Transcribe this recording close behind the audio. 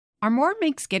Armoire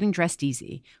makes getting dressed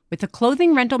easy. With a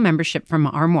clothing rental membership from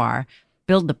Armoire,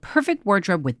 build the perfect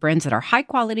wardrobe with brands that are high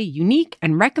quality, unique,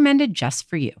 and recommended just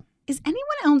for you. Is anyone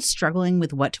else struggling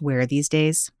with what to wear these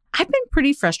days? I've been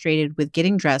pretty frustrated with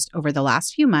getting dressed over the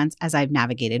last few months as I've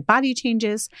navigated body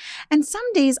changes, and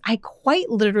some days I quite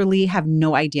literally have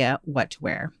no idea what to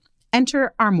wear.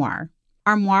 Enter Armoire.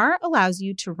 Armoire allows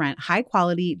you to rent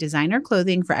high-quality designer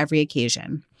clothing for every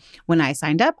occasion. When I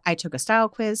signed up, I took a style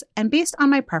quiz, and based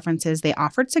on my preferences, they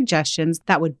offered suggestions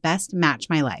that would best match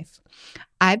my life.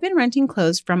 I've been renting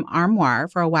clothes from Armoire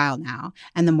for a while now,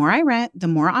 and the more I rent, the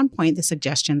more on point the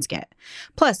suggestions get.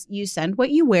 Plus, you send what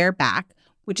you wear back,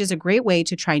 which is a great way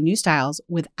to try new styles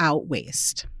without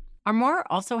waste. Armoire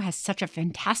also has such a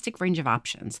fantastic range of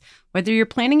options. Whether you're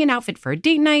planning an outfit for a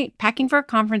date night, packing for a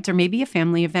conference, or maybe a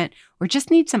family event, or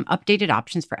just need some updated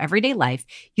options for everyday life,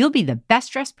 you'll be the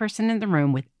best dressed person in the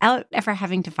room without ever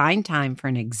having to find time for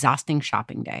an exhausting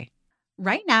shopping day.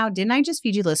 Right now, Didn't I Just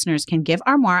Feed You listeners can give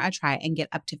Armoire a try and get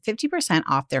up to 50%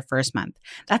 off their first month.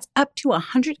 That's up to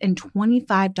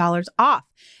 $125 off.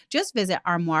 Just visit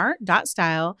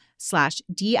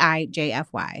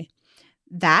armoire.style/DIJFY.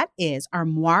 That is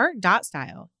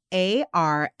armoire.style,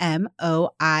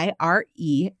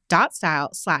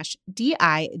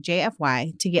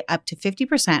 ARMOIRE.style/DIJFY to get up to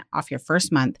 50% off your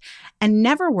first month and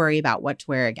never worry about what to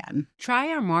wear again. Try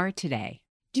Armoire today.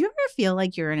 Do you ever feel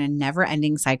like you're in a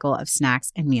never-ending cycle of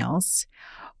snacks and meals?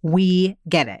 We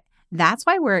get it. That's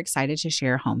why we're excited to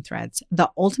share Home Threads,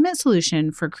 the ultimate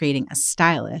solution for creating a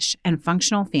stylish and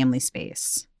functional family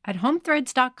space. At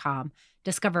homethreads.com,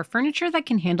 discover furniture that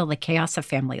can handle the chaos of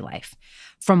family life.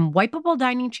 From wipeable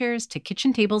dining chairs to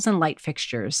kitchen tables and light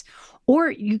fixtures.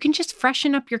 Or you can just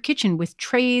freshen up your kitchen with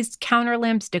trays, counter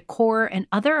lamps, decor, and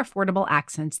other affordable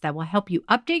accents that will help you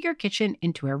update your kitchen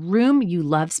into a room you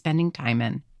love spending time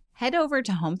in. Head over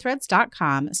to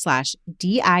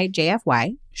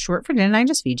homethreads.com/DIJFY, short for Didn't I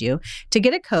Just Feed You, to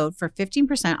get a code for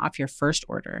 15% off your first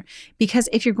order. Because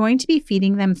if you're going to be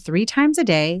feeding them 3 times a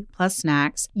day, plus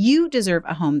snacks, you deserve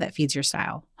a home that feeds your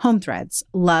style. Home Threads,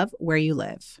 love where you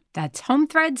live. That's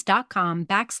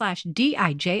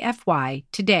homethreads.com/DIJFY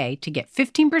today to get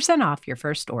 15% off your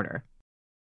first order.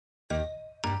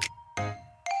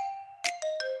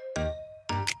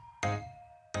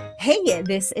 Hey,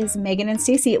 this is Megan and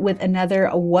Stacey with another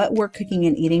What We're Cooking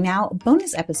and Eating Now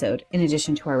bonus episode. In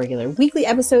addition to our regular weekly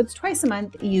episodes twice a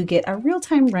month, you get a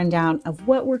real-time rundown of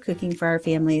what we're cooking for our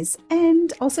families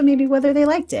and also maybe whether they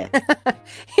liked it.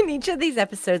 In each of these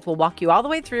episodes, we'll walk you all the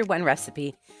way through one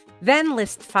recipe, then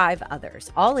list 5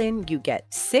 others. All in, you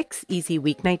get 6 easy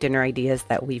weeknight dinner ideas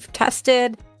that we've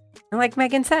tested. And like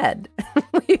Megan said,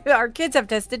 our kids have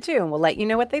tested too, and we'll let you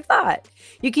know what they thought.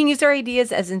 You can use our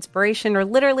ideas as inspiration or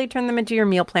literally turn them into your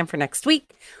meal plan for next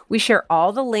week. We share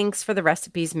all the links for the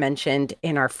recipes mentioned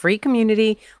in our free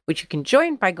community, which you can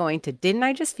join by going to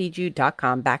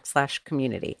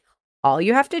didn'tijustfeedyou.com/community. All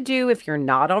you have to do if you're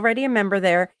not already a member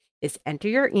there is enter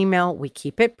your email. We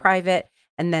keep it private.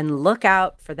 And then look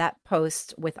out for that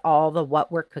post with all the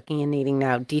What We're Cooking and Eating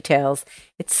Now details.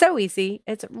 It's so easy.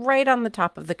 It's right on the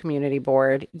top of the community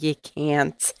board. You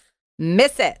can't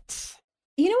miss it.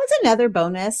 You know what's another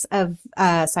bonus of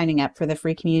signing up for the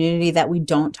free community that we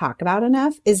don't talk about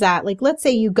enough is that, like, let's say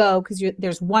you go because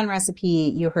there's one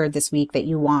recipe you heard this week that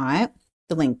you want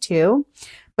the link to,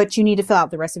 but you need to fill out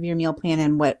the rest of your meal plan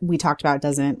and what we talked about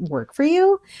doesn't work for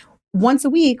you. Once a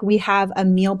week, we have a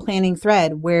meal planning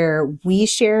thread where we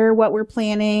share what we're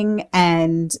planning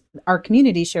and our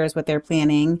community shares what they're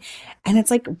planning. And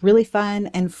it's like really fun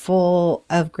and full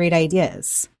of great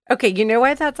ideas. Okay, you know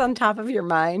why that's on top of your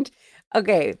mind?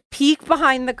 Okay, peek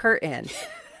behind the curtain.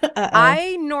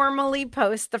 I normally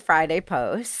post the Friday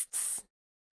posts.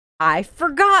 I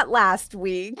forgot last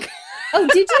week. Oh,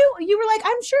 did you? You were like,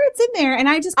 I'm sure it's in there. And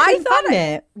I just couldn't find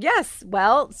it. Yes.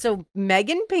 Well, so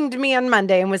Megan pinged me on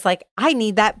Monday and was like, I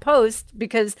need that post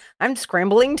because I'm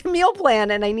scrambling to meal plan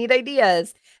and I need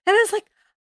ideas. And I was like,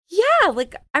 yeah,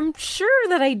 like, I'm sure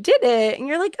that I did it. And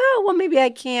you're like, oh, well, maybe I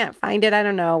can't find it. I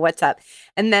don't know what's up.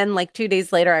 And then like 2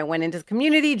 days later, I went into the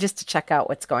community just to check out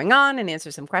what's going on and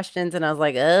answer some questions. And I was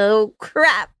like, oh,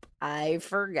 crap, I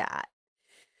forgot.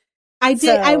 I did.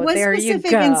 So I was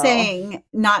specific in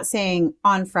not saying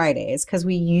on Fridays, because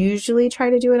we usually try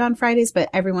to do it on Fridays, but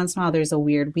every once in a while there's a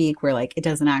weird week where like it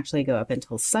doesn't actually go up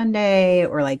until Sunday,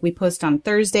 or like we post on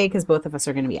Thursday because both of us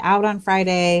are going to be out on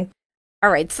Friday.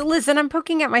 All right. So listen, I'm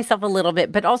poking at myself a little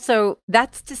bit, but also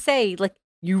that's to say, like,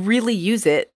 you really use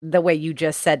it the way you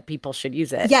just said people should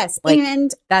use it. Yes. Like,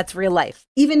 and that's real life.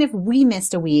 even if we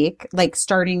missed a week, like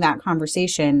starting that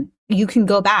conversation, you can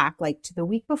go back like to the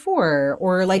week before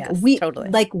or like totally.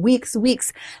 like weeks.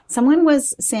 Someone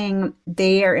was saying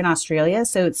they are in Australia,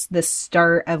 so it's the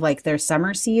start of like their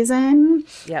summer season.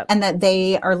 Yep. And that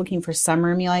they are looking for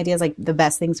summer meal ideas, like the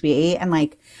best things we ate. And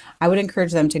like I would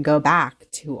encourage them to go back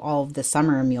to all of the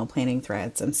summer meal planning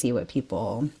threads and see what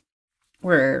people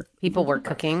were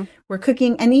cooking. We're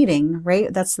cooking and eating,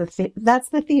 right? That's the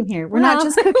theme here. We're not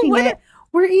just cooking it,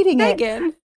 we're eating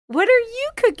Megan, what are you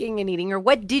cooking and eating, or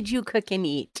what did you cook and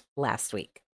eat last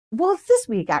week? Well, this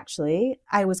week, actually,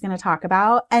 I was going to talk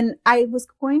about, and I was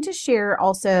going to share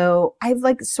also, I've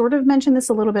like sort of mentioned this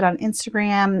a little bit on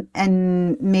Instagram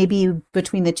and maybe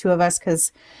between the two of us,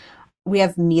 because we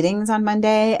have meetings on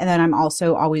Monday, and then I'm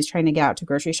also always trying to get out to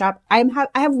grocery shop. I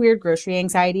have weird grocery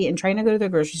anxiety, and trying to go to the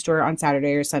grocery store on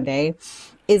Saturday or Sunday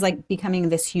is like becoming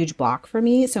this huge block for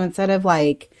me. So instead of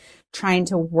like trying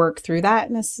to work through that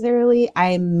necessarily,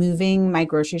 I'm moving my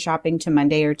grocery shopping to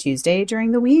Monday or Tuesday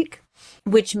during the week,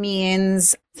 which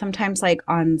means sometimes like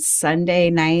on Sunday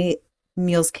night,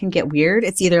 meals can get weird.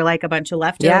 It's either like a bunch of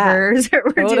leftovers or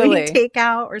we're doing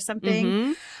takeout or something.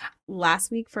 Mm-hmm.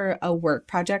 Last week for a work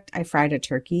project, I fried a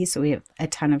turkey. So we have a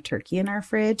ton of turkey in our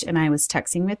fridge. And I was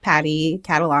texting with Patty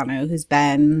Catalano, who's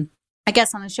been, I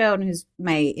guess, on the show and who's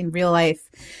my, in real life,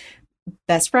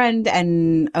 best friend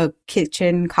and a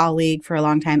kitchen colleague for a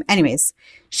long time. Anyways,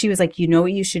 she was like, you know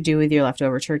what you should do with your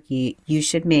leftover turkey? You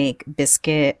should make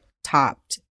biscuit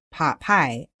topped pot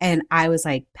pie. And I was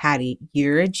like, Patty,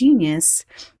 you're a genius,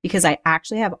 because I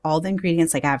actually have all the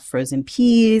ingredients. Like I have frozen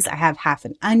peas, I have half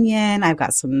an onion, I've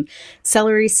got some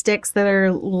celery sticks that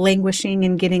are languishing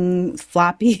and getting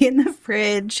floppy in the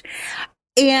fridge.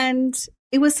 And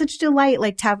it was such a delight,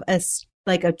 like to have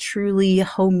a truly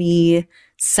homey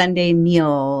Sunday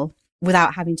meal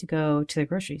without having to go to the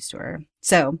grocery store.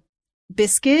 So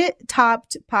biscuit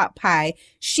topped pot pie.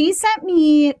 She sent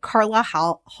me Carla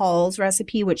Hall's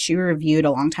recipe, which she reviewed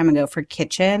a long time ago for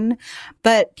Kitchen.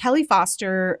 But Kelly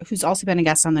Foster, who's also been a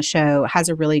guest on the show, has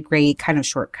a really great kind of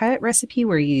shortcut recipe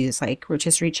where you use like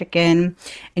rotisserie chicken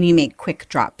and you make quick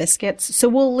drop biscuits. So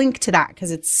we'll link to that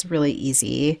because it's really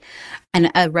easy and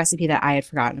a recipe that I had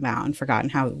forgotten about and forgotten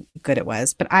how good it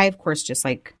was. But I, of course, just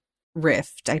like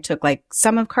riffed. I took like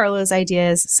some of Carla's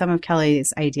ideas, some of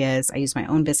Kelly's ideas. I used my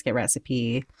own biscuit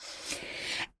recipe.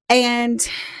 And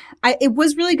it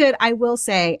was really good. I will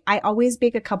say I always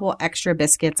bake a couple extra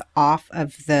biscuits off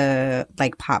of the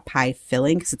like pot pie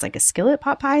filling because it's like a skillet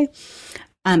pot pie.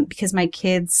 Because my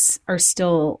kids are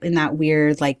still in that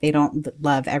weird, like they don't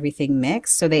love everything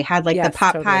mixed. So they had like the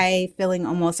pot pie filling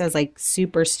almost as like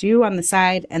soup or stew on the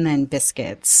side and then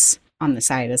biscuits on the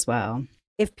side as well.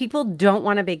 If people don't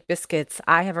want to bake biscuits,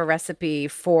 I have a recipe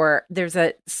there's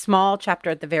a small chapter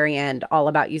at the very end all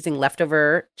about using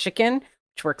leftover chicken,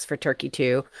 which works for turkey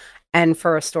too, and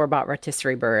for a store-bought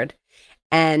rotisserie bird.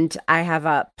 And I have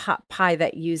a pot pie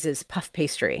that uses puff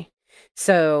pastry.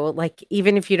 So like,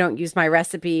 even if you don't use my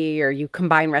recipe or you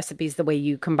combine recipes the way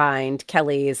you combined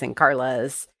Kelly's and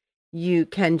Carla's, you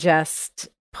can just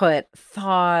put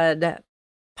thawed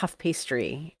puff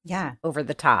pastry over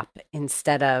the top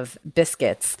instead of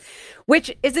biscuits,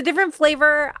 which is a different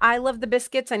flavor. I love the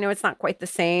biscuits. I know it's not quite the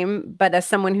same, but as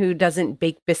someone who doesn't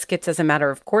bake biscuits as a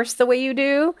matter of course the way you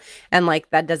do, and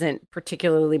like that doesn't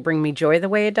particularly bring me joy the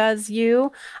way it does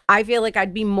you, I feel like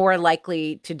I'd be more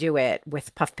likely to do it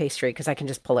with puff pastry because I can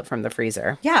just pull it from the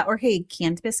freezer. Yeah, or hey,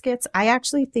 canned biscuits. I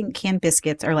actually think canned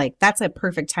biscuits are like, that's a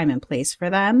perfect time and place for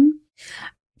them.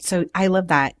 So I love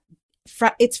that.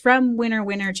 It's from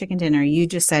Winner Chicken Dinner. You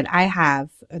just said, I have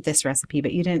this recipe,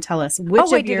 but you didn't tell us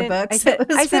which of your books.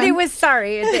 I said it was,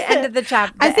 sorry, at the end of the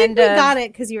chapter. I think we got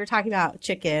it because you were talking about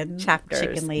chicken. Chapters.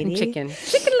 Chicken lady. Chicken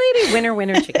lady,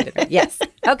 Winner Chicken Dinner. Yes.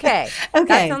 Okay.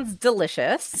 That sounds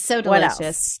delicious. So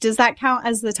delicious. Does that count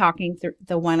as the talking through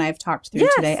the one I've talked through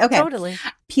today? Okay. Totally.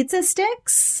 Pizza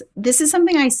sticks. This is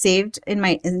something I saved in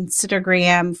my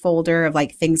Instagram folder of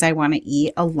like things I want to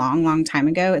eat a long, long time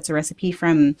ago. It's a recipe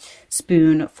from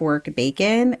Spoon Fork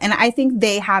Bacon. And I think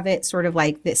they have it sort of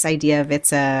like this idea of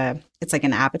it's like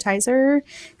an appetizer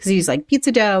because you use like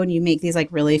pizza dough and you make these like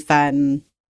really fun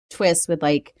twists with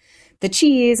like the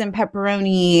cheese and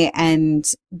pepperoni. And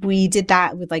we did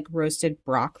that with like roasted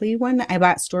broccoli one. I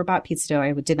bought store-bought pizza dough.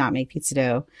 I did not make pizza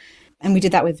dough. And we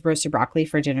did that with roasted broccoli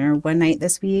for dinner one night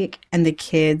this week. And the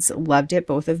kids loved it.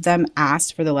 Both of them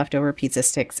asked for the leftover pizza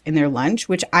sticks in their lunch,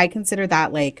 which I consider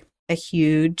that like a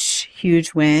huge,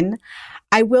 huge win.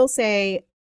 I will say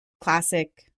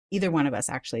classic, either one of us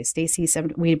actually, Stacy,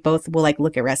 we both will like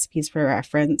look at recipes for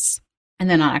reference. and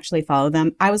then not actually follow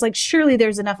them. I was like, surely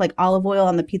there's enough like olive oil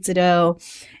on the pizza dough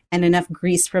and enough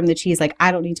grease from the cheese. Like,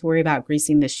 I don't need to worry about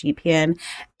greasing the sheet pan.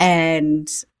 And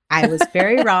I was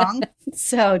very wrong.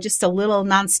 So just a little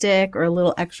nonstick or a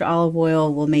little extra olive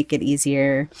oil will make it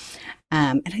easier.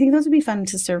 And I think those would be fun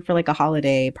to serve for like a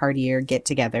holiday party or get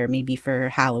together, maybe for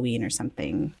Halloween or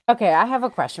something. Okay, I have a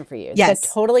question for you. Yes. That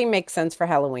totally makes sense for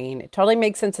Halloween. It totally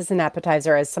makes sense as an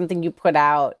appetizer, as something you put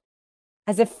out.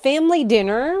 As a family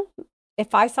dinner,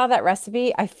 if I saw that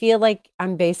recipe, I feel like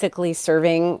I'm basically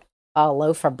serving a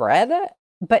loaf of bread.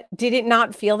 But did it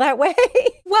not feel that way?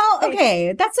 Well, okay.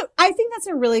 I think that's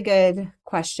a really good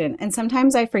question. And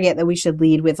sometimes I forget that we should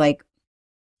lead with like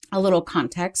a little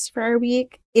context for our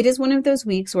week. It is one of those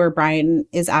weeks where Brian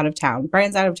is out of town.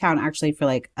 Brian's out of town actually for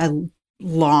like a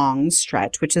long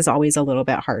stretch, which is always a little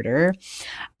bit harder.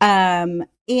 And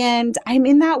I'm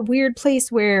in that weird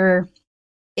place where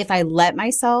if I let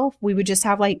myself, we would just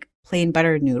have like plain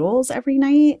buttered noodles every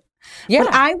night. Yeah.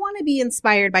 But I want to be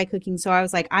inspired by cooking. So I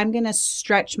was like, I'm going to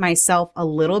stretch myself a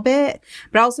little bit,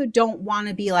 but I also don't want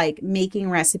to be like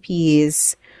making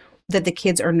recipes that the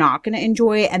kids are not going to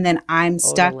enjoy. And then I'm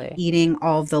stuck eating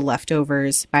all of the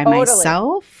leftovers by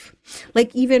myself.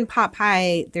 Like even pot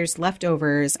pie, there's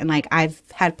leftovers. And like I've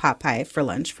had pot pie for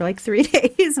lunch for like 3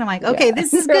 days. And I'm like, okay,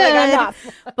 this is good.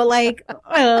 But like,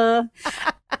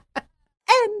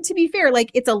 and to be fair, like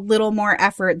it's a little more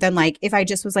effort than like if I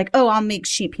just was like, oh, I'll make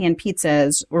sheet pan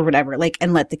pizzas or whatever, like,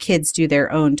 and let the kids do their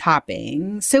own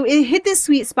topping. So it hit this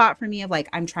sweet spot for me of like,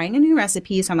 I'm trying a new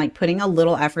recipe. So I'm like putting a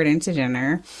little effort into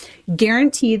dinner,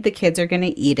 guaranteed the kids are going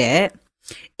to eat it.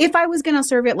 If I was going to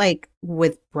serve it like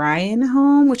with Brian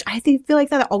home, which I feel like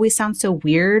that always sounds so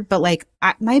weird, but like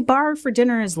my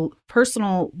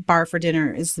personal bar for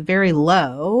dinner is very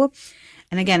low.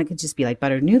 And again, it could just be like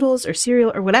buttered noodles or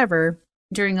cereal or whatever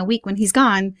during a week when he's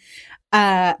gone.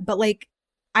 But like,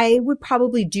 I would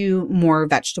probably do more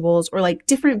vegetables or like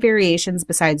different variations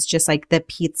besides just like the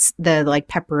pizza, the like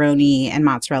pepperoni and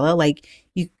mozzarella. Like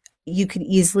you could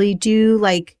easily do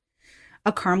like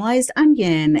a caramelized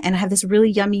onion and have this really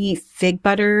yummy fig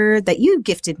butter that you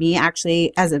gifted me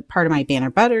actually as a part of my Banner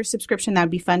Butter subscription. That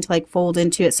would be fun to like fold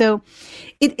into it. So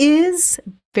it is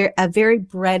a very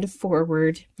bread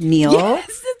forward meal. Yes,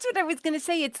 that's what I was going to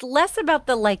say. It's less about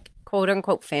the like quote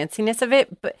unquote fanciness of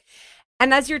it.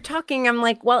 And as you're talking, I'm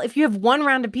like, well, if you have one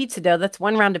round of pizza dough, that's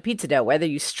one round of pizza dough, whether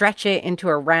you stretch it into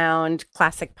a round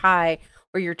classic pie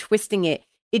or you're twisting it.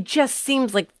 It just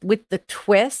seems like with the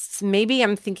twists, maybe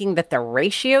I'm thinking that the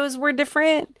ratios were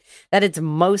different, that it's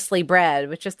mostly bread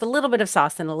with just a little bit of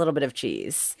sauce and a little bit of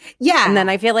cheese. Yeah. And then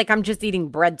I feel like I'm just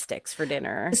eating breadsticks for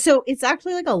dinner. So it's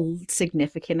actually like a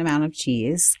significant amount of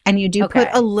cheese. And you do put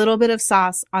a little bit of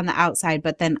sauce on the outside,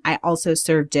 but then I also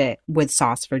served it with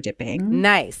sauce for dipping.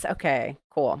 Nice. Okay,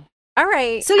 cool. All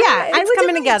right. So yeah, I would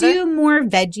coming together. Do more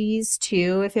veggies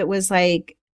too if it was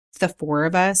like the 4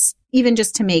 of us, even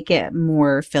just to make it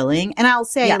more filling. And I'll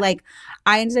say like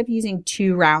I ended up using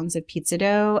 2 rounds of pizza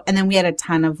dough and then we had a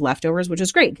ton of leftovers, which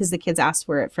was great because the kids asked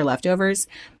for it for leftovers.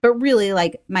 But really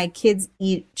like my kids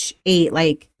each ate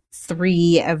like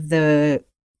 3 of the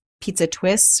pizza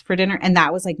twists for dinner. And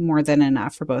that was like more than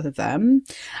enough for both of them.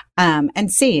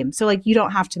 And same. So like you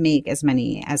don't have to make as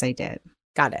many as I did.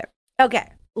 Got it. Okay.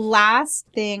 Last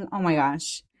thing. Oh my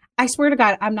gosh. I swear to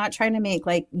God, I'm not trying to make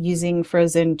like using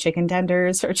frozen chicken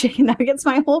tenders or chicken nuggets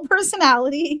my whole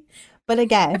personality. But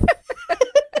again,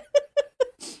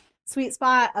 sweet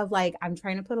spot of like, I'm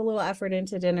trying to put a little effort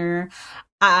into dinner.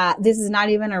 This is not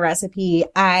even a recipe.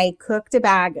 I cooked a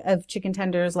bag of chicken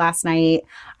tenders last night.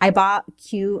 I bought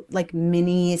cute like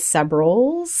mini sub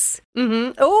rolls.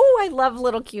 Mm-hmm. Oh, I love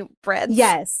little cute breads.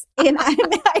 Yes. And I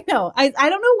know. I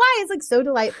don't know why. It's like so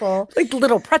delightful. Like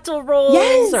little pretzel rolls.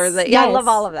 Yes. I love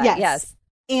all of that. Yes.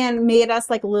 And made us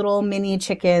like little mini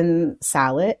chicken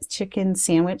sandwiches.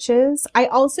 I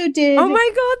also did. Oh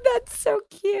my God, that's so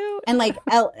cute. And like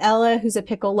Ella, who's a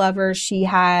pickle lover, she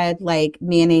had like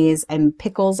mayonnaise and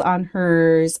pickles on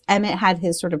hers. Emmett had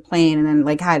his sort of plain and then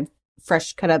like had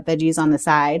fresh cut up veggies on the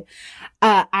side.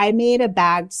 I made a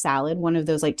bagged salad, one of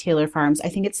those like Taylor Farms. I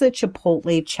think it's the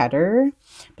Chipotle cheddar,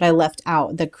 but I left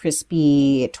out the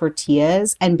crispy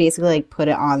tortillas and basically like put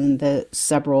it on the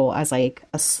sub roll as like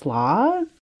a slaw.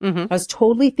 Mm-hmm. I was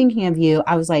totally thinking of you.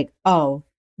 I was like, oh,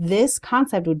 this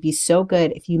concept would be so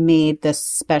good if you made the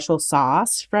special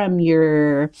sauce from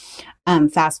your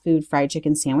fast food fried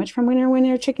chicken sandwich from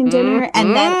Winner Chicken Dinner. Mm-hmm.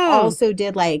 And then also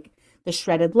did like the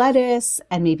shredded lettuce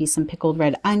and maybe some pickled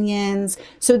red onions.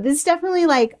 So this is definitely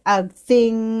like a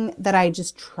thing that I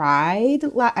just tried.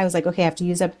 I was like, okay,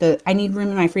 I need room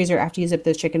in my freezer. I have to use up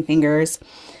those chicken fingers.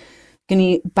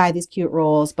 gonna buy these cute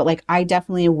rolls, but like I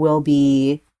definitely will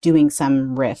be doing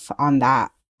some riff on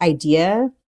that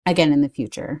idea again in the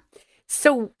future.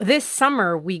 So this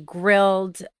summer we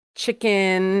grilled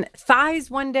chicken thighs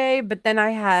one day, but then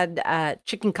I had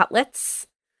chicken cutlets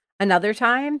another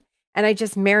time. And I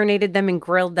just marinated them and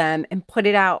grilled them and put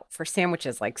it out for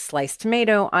sandwiches like sliced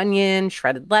tomato, onion,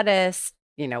 shredded lettuce.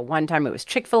 One time it was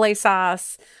Chick-fil-A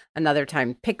sauce, another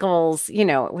time pickles. It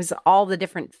was all the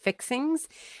different fixings.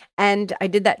 And I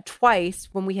did that twice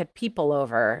when we had people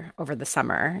over the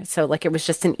summer. So like it was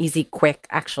just an easy, quick,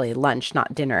 actually lunch,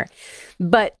 not dinner.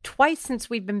 But twice since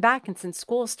we've been back and since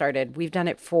school started, we've done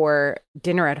it for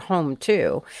dinner at home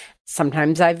too.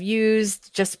 Sometimes I've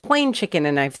used just plain chicken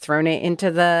and I've thrown it into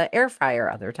the air fryer.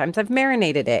 Other times I've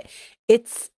marinated it.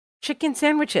 It's chicken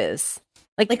sandwiches.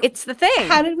 Like it's the thing.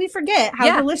 How did we forget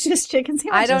how delicious chicken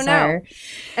sandwiches are? I don't know.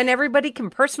 And everybody can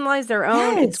personalize their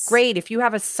own. Yes. It's great. If you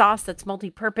have a sauce that's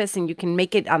multi-purpose and you can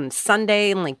make it on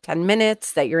Sunday in like 10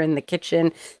 minutes that you're in the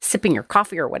kitchen sipping your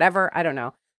coffee or whatever. I don't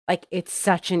know. Like it's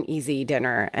such an easy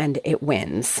dinner and it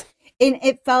wins. And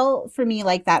it felt for me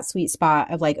like that sweet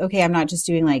spot of like, okay, I'm not just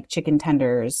doing like chicken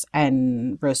tenders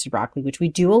and roasted broccoli, which we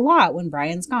do a lot when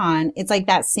Brian's gone. It's like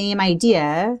that same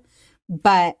idea,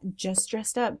 but just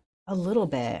dressed up a little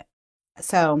bit.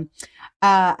 So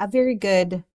a very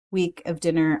good week of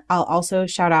dinner. I'll also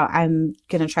shout out, I'm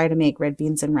going to try to make red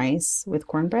beans and rice with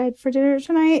cornbread for dinner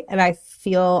tonight. And I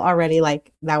feel already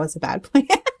like that was a bad plan.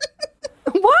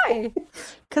 Why?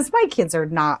 Because my kids are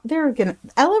not,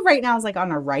 Ella right now is like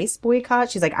on a rice boycott.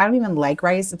 She's like, I don't even like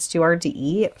rice. It's too hard to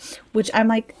eat, which I'm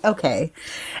like, okay.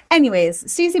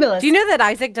 Anyways, Stacey Billis. Do you know that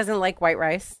Isaac doesn't like white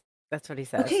rice? That's what he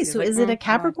says. Okay, He's so like, is it a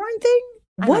Capricorn thing?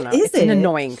 What is it's it? An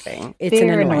annoying thing. It's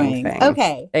Very an annoying thing.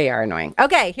 Okay. They are annoying.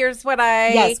 Okay, here's what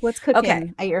Yes, what's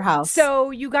cooking at your house? So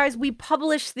you guys, we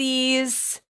publish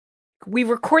these. We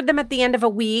record them at the end of a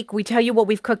week. We tell you what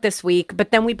we've cooked this week, but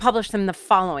then we publish them the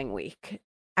following week.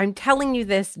 I'm telling you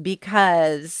this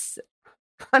because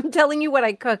I'm telling you what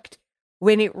I cooked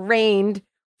when it rained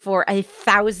for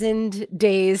 1,000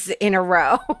 days in a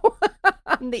row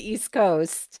on the East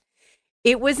Coast.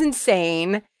 It was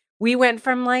insane. We went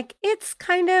from like, it's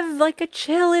kind of like a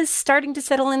chill is starting to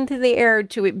settle into the air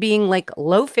to it being like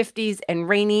low 50s and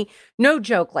rainy. No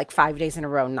joke, like 5 days in a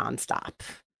row nonstop.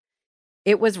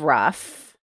 It was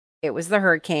rough. It was the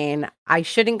hurricane. I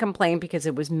shouldn't complain because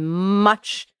it was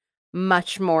much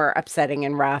more upsetting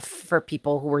and rough for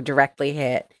people who were directly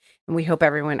hit. And we hope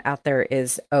everyone out there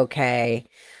is okay.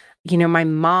 My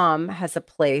mom has a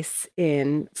place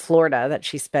in Florida that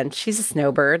she's a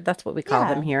snowbird. That's what we call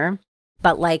them here.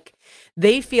 But like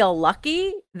they feel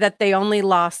lucky that they only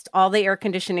lost all the air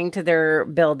conditioning to their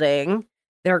building,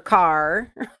 their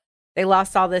car. They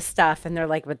lost all this stuff. And they're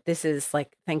like, but this is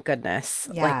like, thank goodness.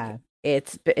 Yeah. Like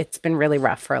it's been really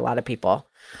rough for a lot of people.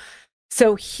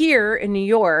 So here in New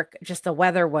York, just the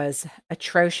weather was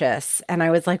atrocious. And I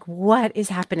was like, what is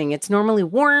happening? It's normally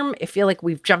warm. I feel like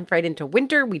we've jumped right into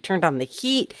winter. We turned on the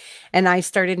heat and I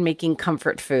started making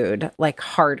comfort food, like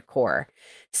hardcore.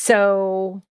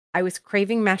 So I was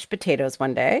craving mashed potatoes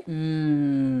one day.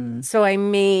 So I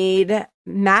made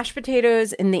mashed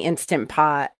potatoes in the Instant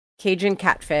Pot, Cajun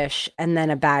catfish, and then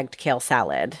a bagged kale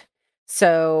salad.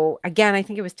 So again, I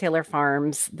think it was Taylor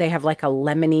Farms. They have like a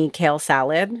lemony kale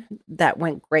salad that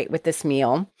went great with this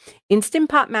meal. Instant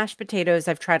Pot mashed potatoes,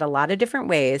 I've tried a lot of different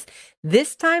ways.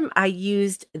 This time I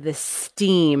used the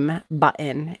steam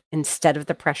button instead of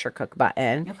the pressure cook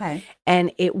button. Okay.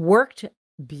 And it worked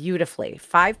beautifully.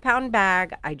 5-pound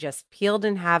bag. I just peeled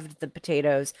and halved the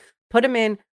potatoes, put them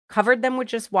in, covered them with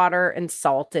just water and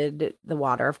salted the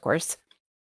water, of course.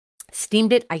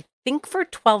 Steamed it, I think for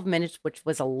 12 minutes, which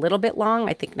was a little bit long.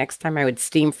 I think next time I would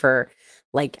steam for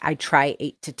I'd try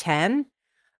 8 to 10.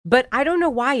 But I don't know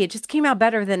why. It just came out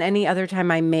better than any other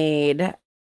time I made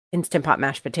Instant Pot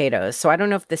mashed potatoes. So I don't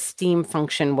know if the steam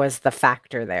function was the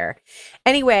factor there.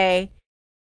 Anyway,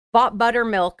 bought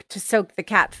buttermilk to soak the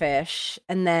catfish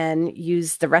and then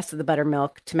used the rest of the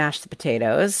buttermilk to mash the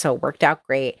potatoes. So it worked out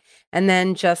great. And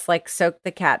then just soaked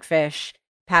the catfish,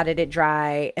 patted it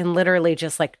dry, and literally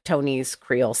just Tony's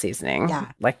Creole seasoning.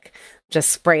 Yeah.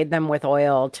 Just sprayed them with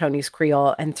oil, Tony's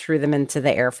Creole, and threw them into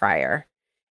the air fryer.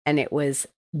 And it was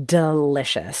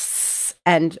delicious.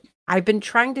 And I've been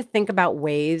trying to think about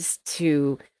ways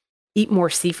to eat more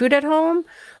seafood at home,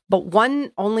 but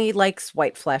one only likes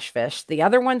white flesh fish. The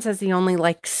other one says he only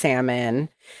likes salmon.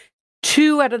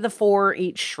 2 out of the 4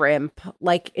 eat shrimp.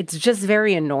 It's just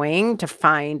very annoying to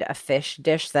find a fish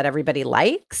dish that everybody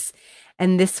likes.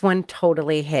 And this one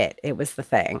totally hit. It was the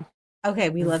thing.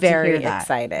 Okay, we love to hear that. Very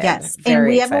excited. Yes. Very and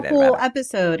we have a excited whole about it.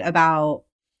 episode about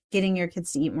getting your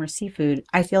kids to eat more seafood,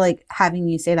 I feel like having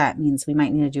you say that means we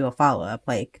might need to do a follow-up.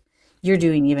 Like you're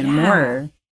doing even more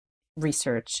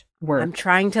research work. I'm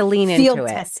trying to lean Field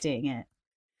into it. testing it.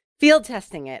 Field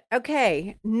testing it.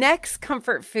 Okay. Next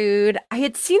comfort food. I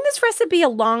had seen this recipe a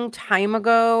long time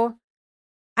ago.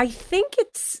 I think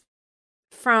it's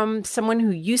from someone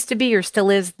who used to be or still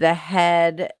is the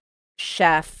head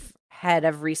chef, head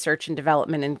of research and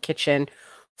development in kitchen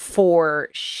for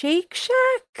Shake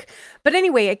Shack. But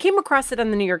anyway, I came across it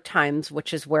on the New York Times,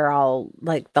 which is where I'll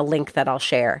like the link that I'll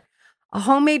share. A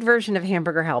homemade version of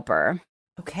Hamburger Helper.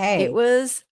 Okay. It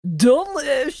was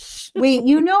delish. Wait,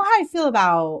 you know how I feel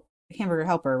about Hamburger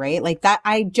Helper, right? Like that,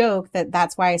 I joke that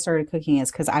that's why I started cooking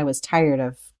is because I was tired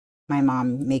of my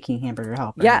mom making Hamburger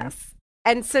Helper. Yes.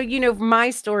 And so, my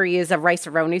story is a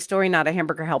Rice-A-Roni story, not a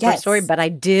Hamburger Helper story, but I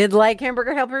did like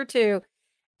Hamburger Helper too.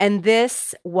 And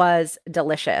this was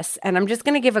delicious. And I'm just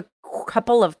going to give a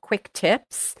couple of quick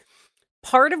tips.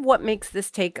 Part of what makes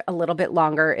this take a little bit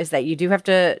longer is that you do have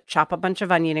to chop a bunch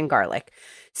of onion and garlic.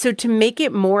 So to make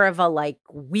it more of a like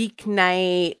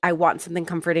weeknight, I want something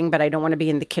comforting, but I don't want to be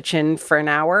in the kitchen for an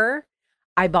hour,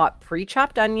 I bought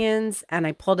pre-chopped onions and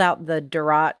I pulled out the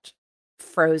Durat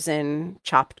frozen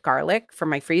chopped garlic from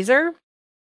my freezer.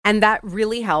 And that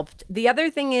really helped. The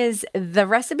other thing is the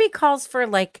recipe calls for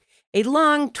like a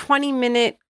long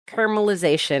 20-minute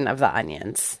caramelization of the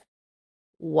onions.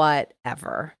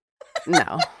 Whatever.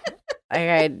 No.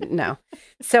 No.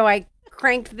 So I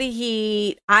cranked the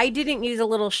heat. I didn't use a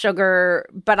little sugar,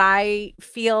 but I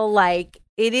feel like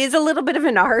it is a little bit of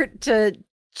an art to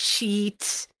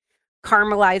cheat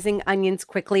caramelizing onions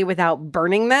quickly without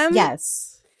burning them. Yes.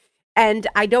 And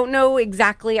I don't know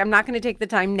exactly, I'm not going to take the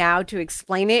time now to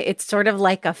explain it. It's sort of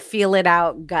like a feel it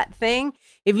out gut thing.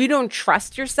 If you don't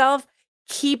trust yourself,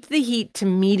 keep the heat to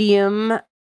medium/medium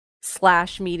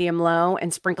low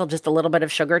and sprinkle just a little bit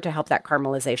of sugar to help that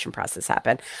caramelization process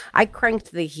happen. I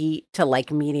cranked the heat to like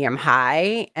medium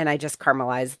high and I just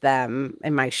caramelized them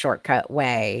in my shortcut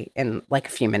way in like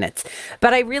a few minutes.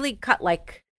 But I really cut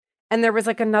and there was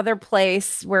like another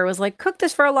place where it was like, cook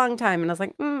this for a long time. And I was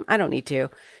like, I don't need to.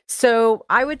 So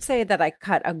I would say that I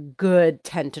cut a good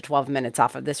 10 to 12 minutes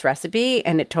off of this recipe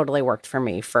and it totally worked for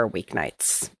me for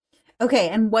weeknights. Okay.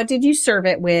 And what did you serve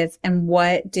it with? And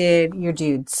what did your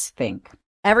dudes think?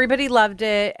 Everybody loved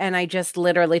it. And I just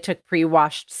literally took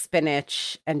pre-washed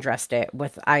spinach and dressed it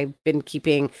with, I've been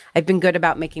good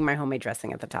about making my homemade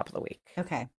dressing at the top of the week.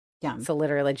 Okay. Yum. So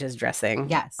literally just dressing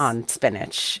yes. on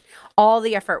spinach. All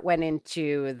the effort went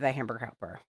into the Hamburger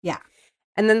Helper. Yeah.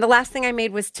 And then the last thing I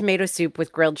made was tomato soup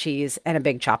with grilled cheese and a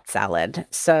big chopped salad.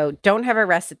 So don't have a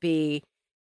recipe.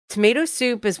 Tomato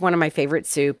soup is one of my favorite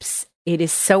soups. It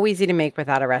is so easy to make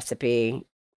without a recipe.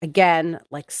 Again,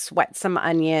 like sweat some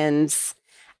onions,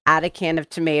 add a can of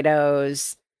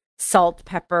tomatoes, salt,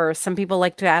 pepper. Some people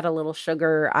like to add a little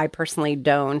sugar. I personally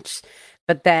don't.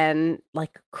 But then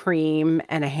like cream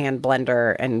and a hand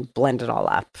blender and blend it all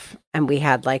up. And we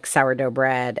had like sourdough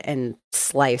bread and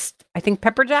sliced, I think,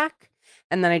 pepper jack.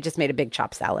 And then I just made a big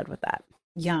chopped salad with that.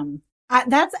 Yum.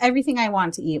 That's everything I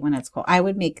want to eat when it's cold. I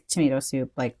would make tomato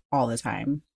soup like all the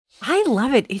time. I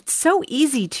love it. It's so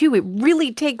easy too. It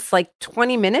really takes like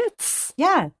 20 minutes.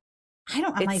 Yeah.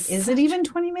 I'm like, is it even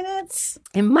 20 minutes?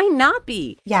 It might not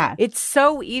be. Yeah. It's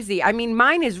so easy. I mean,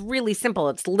 mine is really simple.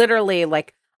 It's literally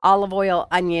like olive oil,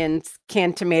 onions,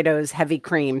 canned tomatoes, heavy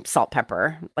cream, salt,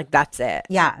 pepper. Like that's it.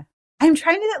 Yeah. I'm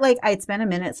trying to get it's been a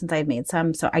minute since I've made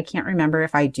some, so I can't remember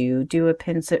if I do a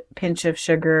pinch of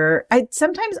sugar.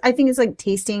 Sometimes I think it's like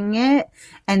tasting it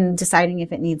and deciding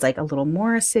if it needs like a little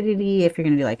more acidity, if you're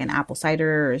going to do like an apple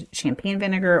cider or champagne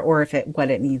vinegar, or if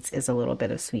what it needs is a little bit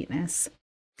of sweetness.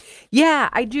 Yeah,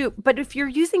 I do. But if you're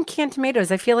using canned tomatoes,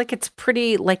 I feel like it's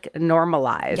pretty like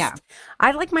normalized. Yeah.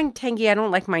 I like mine tangy. I don't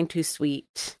like mine too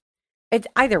sweet. It's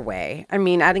either way. I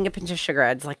mean, adding a pinch of sugar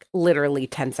adds like literally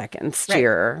 10 seconds to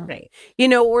your,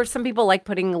 or some people like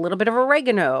putting a little bit of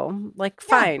oregano, like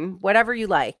fine, whatever you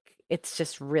like. It's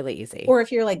just really easy. Or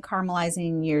if you're like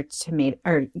caramelizing your tomato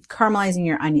or caramelizing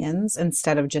your onions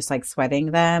instead of just like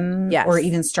sweating them, or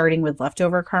even starting with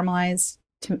leftover caramelized.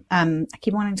 I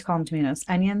keep wanting to call them tomatoes,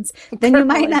 onions. Then you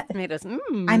might not. Tomatoes.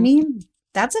 I mean,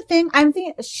 that's a thing. I'm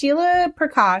thinking Sheila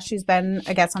Prakash, who's been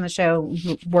a guest on the show,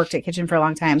 who worked at Kitchen for a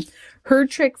long time. Her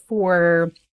trick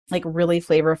for like really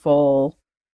flavorful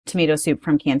tomato soup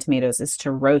from canned tomatoes is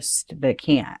to roast the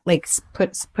can, like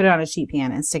put it on a sheet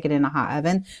pan and stick it in a hot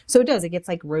oven. So it does. It gets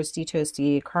like roasty,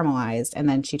 toasty, caramelized, and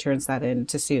then she turns that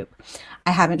into soup.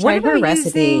 I haven't tried her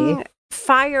recipe.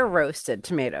 Fire roasted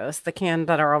tomatoes, the canned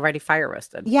that are already fire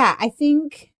roasted. Yeah, I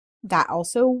think that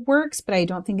also works, but I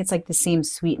don't think it's like the same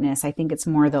sweetness. I think it's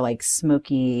more the like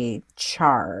smoky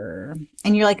char.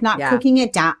 And you're like not cooking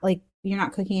it down, like you're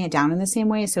not cooking it down in the same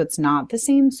way. So it's not the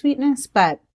same sweetness,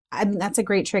 but I mean, that's a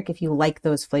great trick if you like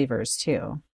those flavors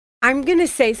too. I'm going to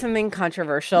say something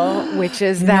controversial, which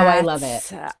is that I love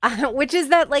it. Which is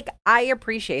that like I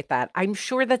appreciate that. I'm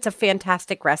sure that's a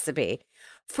fantastic recipe.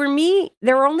 For me,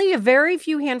 there are only a very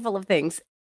few handful of things.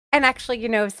 And actually, you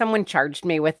know, if someone charged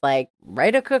me with like,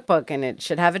 write a cookbook and it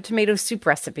should have a tomato soup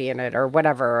recipe in it or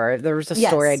whatever, or there was a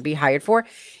story I'd be hired for.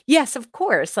 Yes, of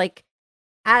course. Like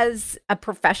as a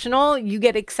professional, you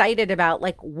get excited about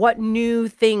like, what new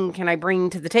thing can I bring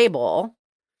to the table?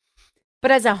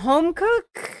 But as a home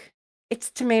cook, it's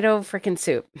tomato freaking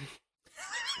soup.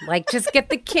 Like just get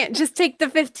the just take the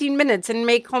 15 minutes and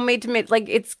make homemade tomato. Like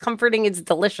it's comforting. It's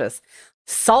delicious.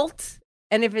 Salt.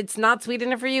 And if it's not sweet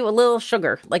enough for you, a little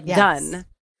sugar, like done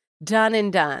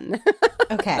and done.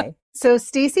 Okay. So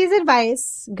Stacey's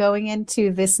advice going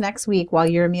into this next week while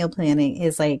you're meal planning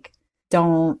is like,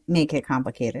 don't make it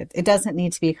complicated. It doesn't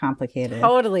need to be complicated.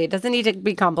 Totally. It doesn't need to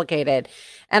be complicated.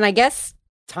 And I guess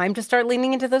time to start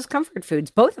leaning into those comfort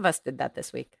foods. Both of us did that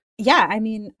this week. Yeah, I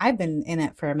mean, I've been in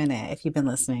it for a minute, if you've been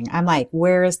listening. I'm like,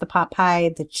 where is the pot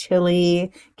pie, the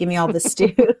chili? Give me all the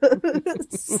stews.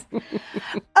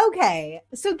 Okay,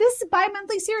 so this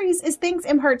bi-monthly series is thanks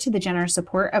in part to the generous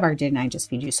support of our Didn't I Just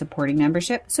Feed You supporting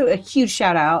membership. So a huge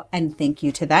shout out and thank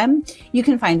you to them. You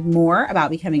can find more about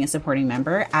becoming a supporting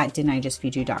member at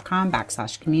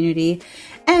didn'tijustfeedyou.com/community.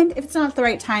 And if it's not the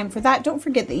right time for that, don't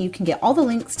forget that you can get all the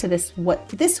links to this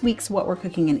week's What We're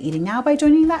Cooking and Eating Now by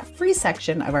joining that free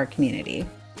section of our community.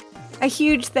 A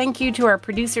huge thank you to our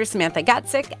producer, Samantha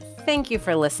Gatzik. Thank you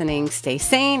for listening. Stay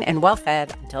sane and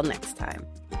well-fed. Until next time.